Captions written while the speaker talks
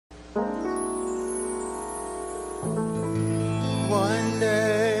One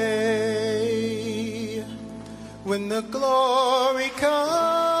day, when the glory comes,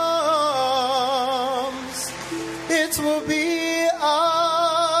 it will be ours.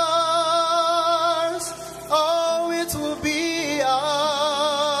 Oh, it will be ours.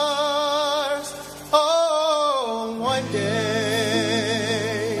 Oh, one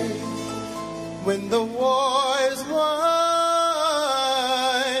day, when the war is won,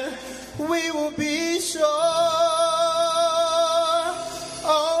 we will be sure.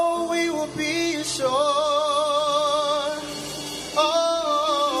 Oh, we will be sure.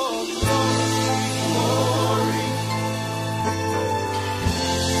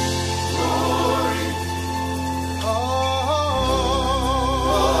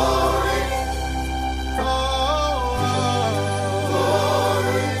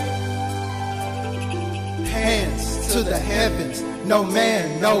 To the heavens, no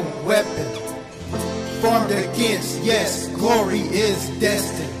man, no weapon formed against, yes, glory is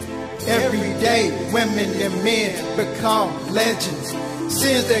destined. Every day, women and men become legends.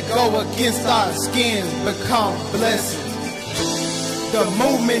 Sins that go against our skins become blessings. The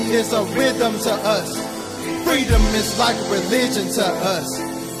movement is a rhythm to us. Freedom is like religion to us.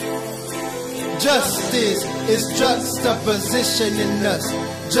 Justice is juxtaposition in us.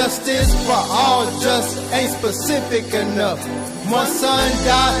 Justice for all just ain't specific enough. One son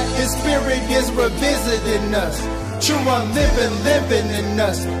died, his spirit is revisiting us. True unliving, living in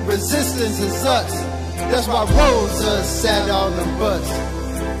us. Resistance is us. That's why Rosa sat on the bus.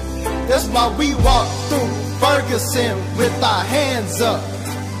 That's why we walk through Ferguson with our hands up.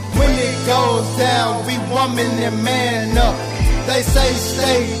 When it goes down, we woman and man up. They say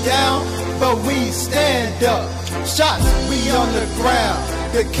stay down, but we stand up. Shots, we on the ground.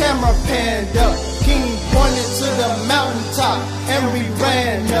 The camera panned up. King pointed to the mountaintop and we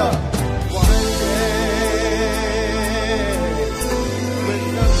ran up. One day, when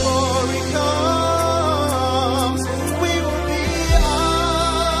the glory comes, we will be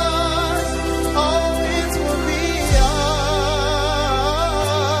ours. Oh, it will be ours.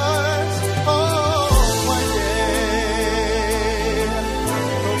 Oh, one day,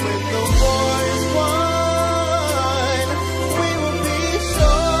 when the war is won, we will be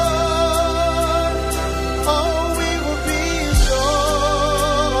sure. Oh, we will be sure.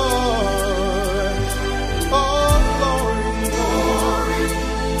 Oh, glory, glory.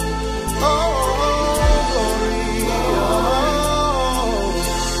 Oh, glory, glory,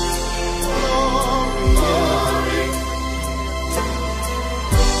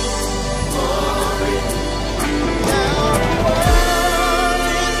 glory. Now the world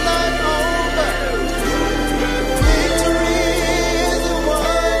is not over. Victory is won.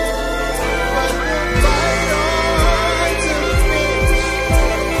 But the fight on to the finish,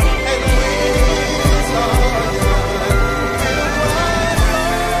 and when it's all done, we'll find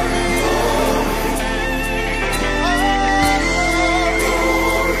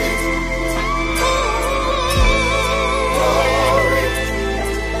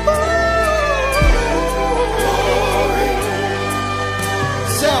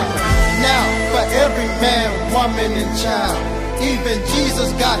now for every man, woman, and child. Even Jesus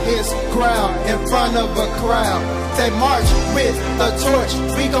got his crown in front of a crowd. They march with the torch,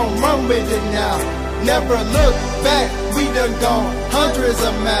 we gon' run with it now. Never look back, we done gone hundreds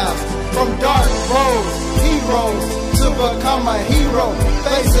of miles. From dark roads, heroes, to become a hero.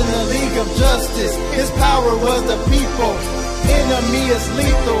 Facing the League of Justice, his power was the people. Enemy is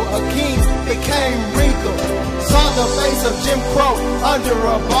lethal, a king became regal. Saw the face of Jim Crow under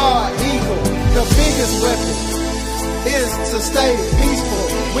a bald eagle. The biggest weapon is to stay peaceful.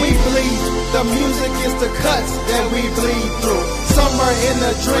 We bleed, the music is the cuts that we bleed through. Somewhere in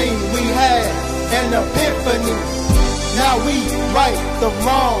a dream we had an epiphany. Now we right the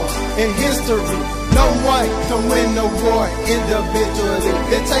wrongs in history. No one can win the war individually.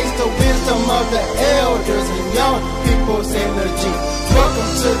 It takes the wisdom of the elders and young people's energy.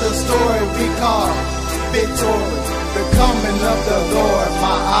 Welcome to the story we call victory. The coming of the Lord,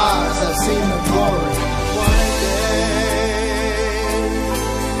 my eyes have seen the glory.